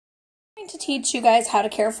I'm going to teach you guys how to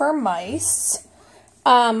care for mice.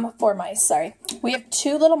 Sorry. We have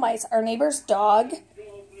two little mice. Our neighbor's dog,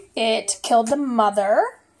 it killed the mother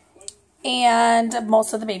and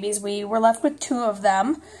most of the babies. We were left with two of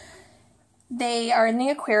them. They are in the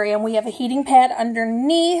aquarium. We have a heating pad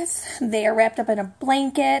underneath. They are wrapped up in a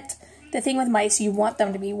blanket. The thing with mice, you want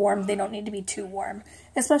them to be warm. They don't need to be too warm.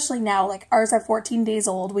 Especially now, like ours are 14 days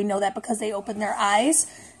old. We know that because they open their eyes.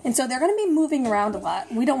 And so they're going to be moving around a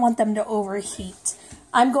lot. We don't want them to overheat.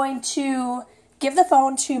 I'm going to give the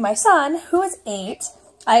phone to my son, who is 8.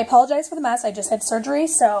 I apologize for the mess. I just had surgery,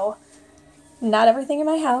 so not everything in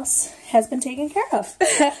my house has been taken care of.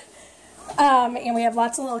 And we have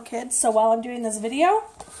lots of little kids, so while I'm doing this video,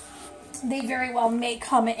 they very well may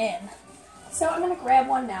come in. So I'm going to grab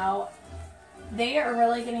one now. They are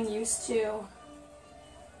really getting used to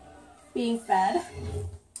being fed.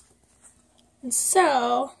 And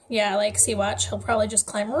so, yeah, like, see, watch, he'll probably just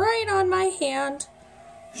climb right on my hand.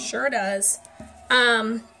 Sure does.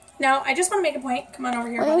 Now, I just want to make a point. Come on over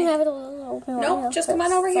here, buddy. Have it a little open. Nope, just come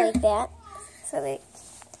on over here. Like that. So they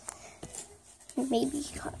maybe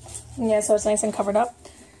cut. Yeah, so it's nice and covered up.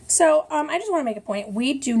 So, I just want to make a point.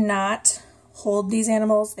 We do not hold these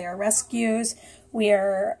animals. They are rescues. We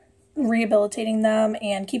are rehabilitating them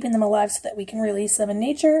and keeping them alive so that we can release them in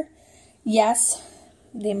nature. Yes,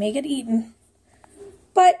 they may get eaten,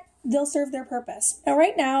 but they'll serve their purpose. Now,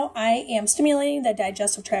 right now, I am stimulating the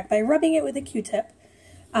digestive tract by rubbing it with a Q-tip.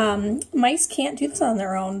 Mice can't do this on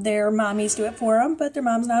their own. Their mommies do it for them, but their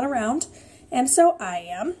mom's not around, and so I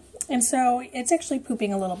am. And so it's actually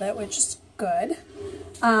pooping a little bit, which is good.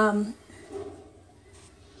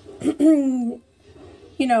 You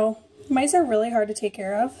know, mice are really hard to take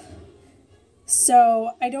care of,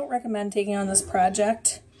 so I don't recommend taking on this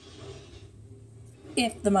project.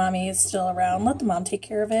 If the mommy is still around, let the mom take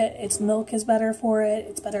care of it. Its milk is better for it.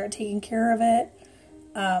 It's better at taking care of it.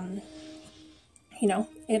 You know,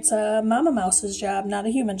 it's a mama mouse's job, not a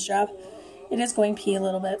human's job. It is going pee a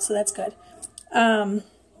little bit, so that's good. I've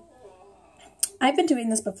been doing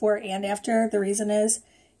this before and after. The reason is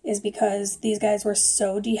because these guys were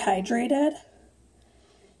so dehydrated.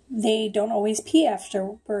 They don't always pee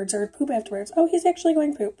afterwards or poop afterwards. Oh, he's actually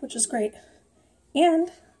going poop, which is great. And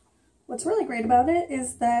what's really great about it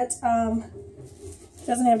is that it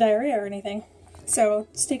doesn't have diarrhea or anything. So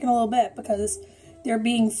it's taking a little bit because they're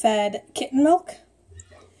being fed kitten milk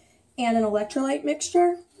and an electrolyte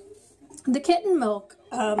mixture. The kitten milk,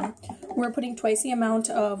 we're putting twice the amount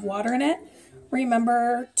of water in it.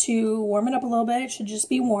 Remember to warm it up a little bit. It should just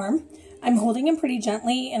be warm. I'm holding him pretty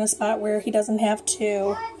gently in a spot where he doesn't have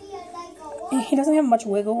much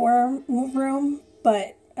wiggle room,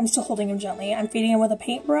 but I'm still holding him gently. I'm feeding him with a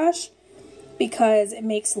paintbrush because it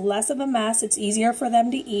makes less of a mess. It's easier for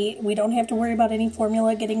them to eat. We don't have to worry about any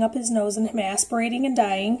formula getting up his nose and him aspirating and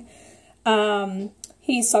dying.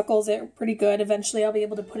 He suckles it pretty good. Eventually I'll be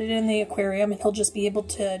able to put it in the aquarium and he'll just be able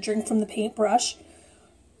to drink from the paintbrush.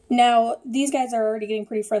 Now, these guys are already getting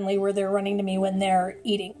pretty friendly where they're running to me when they're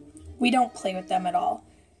eating. We don't play with them at all.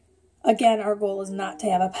 Again, our goal is not to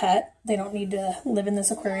have a pet. They don't need to live in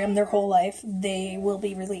this aquarium their whole life. They will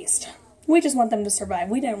be released. We just want them to survive.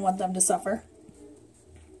 We didn't want them to suffer.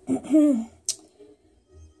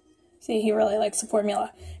 See, he really likes the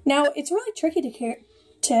formula. Now, it's really tricky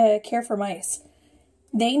to care for mice.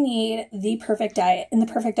 They need the perfect diet, and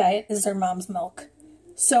the perfect diet is their mom's milk.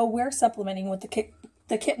 So we're supplementing with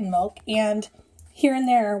the kitten milk, and here and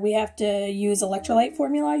there we have to use electrolyte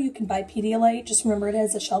formula. You can buy Pedialyte. Just remember it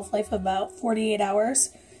has a shelf life of about 48 hours.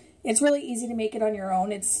 It's really easy to make it on your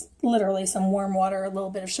own. It's literally some warm water, a little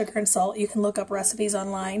bit of sugar and salt. You can look up recipes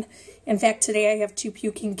online. In fact, today I have 2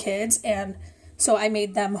 puking kids, and so I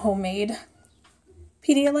made them homemade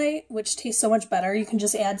Pedialyte, which tastes so much better. You can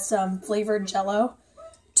just add some flavored Jell-O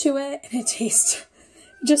to it, and it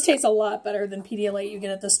just tastes a lot better than Pedialyte you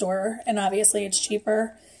get at the store, and obviously it's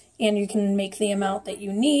cheaper, and you can make the amount that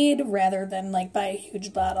you need rather than like buy a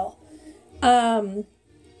huge bottle.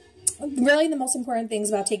 Really the most important things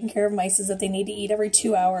about taking care of mice is that they need to eat every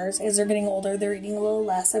 2 hours. As they're getting older, they're eating a little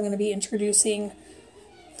less. I'm going to be introducing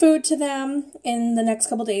food to them in the next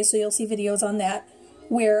couple days, so you'll see videos on that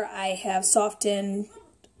where I have softened.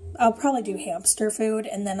 I'll probably do hamster food,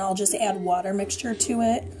 and then I'll just add water mixture to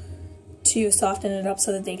it to soften it up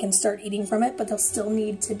so that they can start eating from it, but they'll still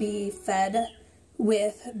need to be fed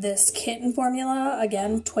with this kitten formula,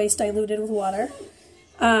 again, twice diluted with water.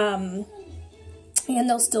 And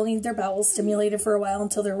they'll still need their bowels stimulated for a while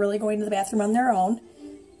until they're really going to the bathroom on their own.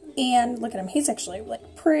 And look at him, he's actually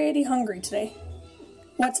like pretty hungry today.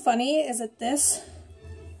 What's funny is that this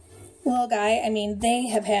little guy, I mean, they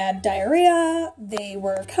have had diarrhea, they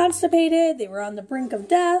were constipated, they were on the brink of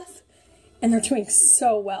death, and they're doing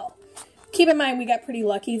so well. Keep in mind, we got pretty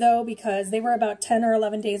lucky, though, because they were about 10 or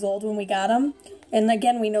 11 days old when we got them. And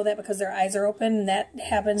again, we know that because their eyes are open, and that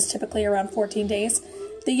happens typically around 14 days.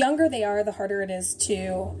 The younger they are, the harder it is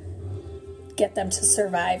to get them to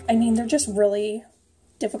survive. I mean, they're just really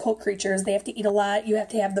difficult creatures. They have to eat a lot. You have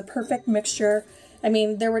to have the perfect mixture. I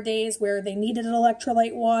mean, there were days where they needed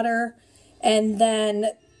electrolyte water, and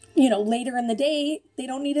then, you know, later in the day, they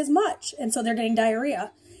don't need as much, and so they're getting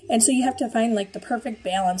diarrhea. And so you have to find, like, the perfect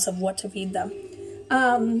balance of what to feed them.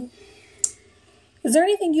 Is there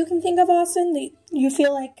anything you can think of, Austin, that you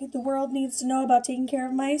feel like the world needs to know about taking care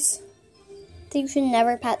of mice? You should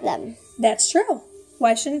never pet them. That's true.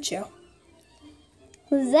 Why shouldn't you?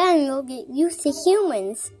 Because then you'll get used to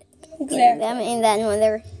humans. Exactly. Them, and then when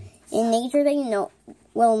they're in nature, they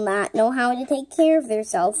will not know how to take care of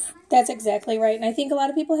themselves. That's exactly right. And I think a lot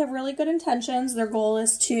of people have really good intentions. Their goal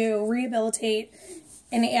is to rehabilitate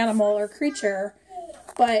an animal or creature,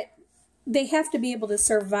 but they have to be able to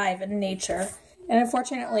survive in nature. And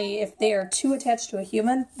unfortunately, if they are too attached to a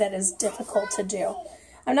human, that is difficult to do.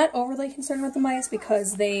 I'm not overly concerned with the mice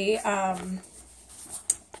because they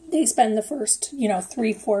spend the first,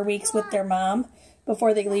 3-4 weeks with their mom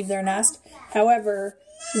before they leave their nest. However,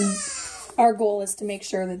 our goal is to make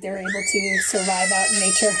sure that they're able to survive out in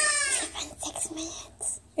nature. It's been 6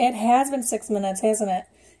 minutes. It has been 6 minutes, hasn't it?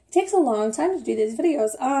 It takes a long time to do these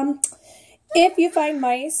videos. If you find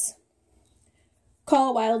mice,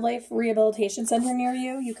 call a wildlife rehabilitation center near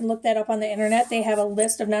you. You can look that up on the internet. They have a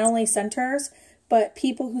list of not only centers, but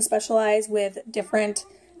people who specialize with different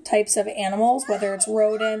types of animals, whether it's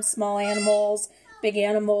rodents, small animals, big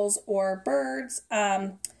animals, or birds.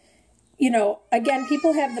 Again,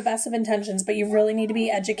 people have the best of intentions, but you really need to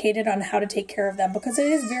be educated on how to take care of them because it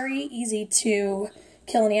is very easy to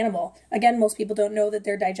kill an animal. Again, most people don't know that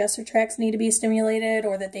their digestive tracts need to be stimulated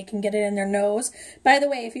or that they can get it in their nose. By the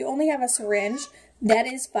way, if you only have a syringe, that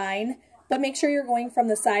is fine, but make sure you're going from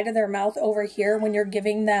the side of their mouth over here when you're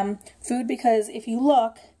giving them food because if you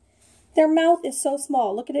look, their mouth is so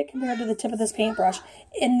small. Look at it compared to the tip of this paintbrush,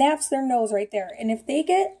 and that's their nose right there. And if they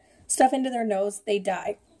get stuff into their nose, they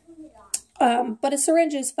die. But a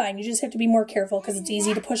syringe is fine. You just have to be more careful because it's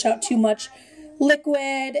easy to push out too much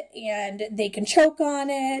liquid and they can choke on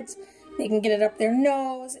it. They can get it up their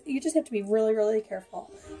nose. You just have to be really, really careful.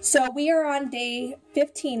 So we are on day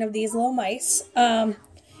 15 of these little mice.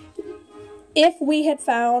 If we had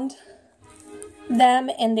found them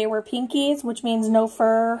and they were pinkies, which means no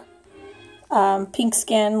fur, pink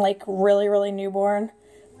skin, like really, really newborn,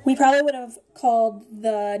 we probably would have called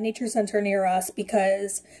the nature center near us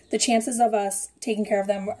because the chances of us taking care of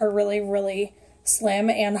them are really, really slim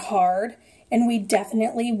and hard. And we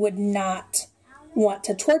definitely would not want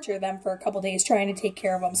to torture them for a couple days trying to take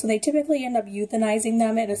care of them. So they typically end up euthanizing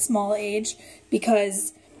them at a small age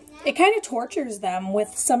because it kind of tortures them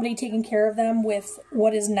with somebody taking care of them with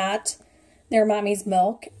what is not their mommy's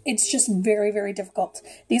milk. It's just very, very difficult.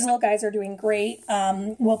 These little guys are doing great.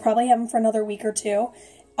 We'll probably have them for another week or two.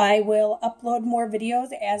 I will upload more videos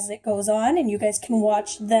as it goes on, and you guys can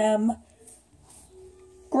watch them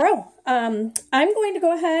grow. I'm going to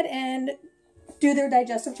go ahead and do their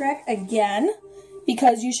digestive tract again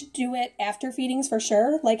because you should do it after feedings for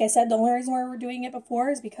sure. Like I said, the only reason why we're doing it before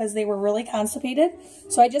is because they were really constipated.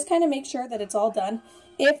 So I just kind of make sure that it's all done.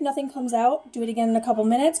 If nothing comes out, do it again in a couple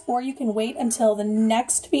minutes, or you can wait until the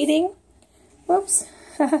next feeding. Whoops.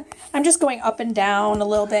 I'm just going up and down a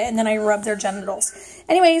little bit, and then I rub their genitals.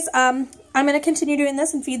 Anyways, I'm going to continue doing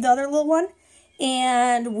this and feed the other little one,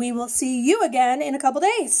 and we will see you again in a couple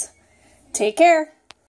days. Take care.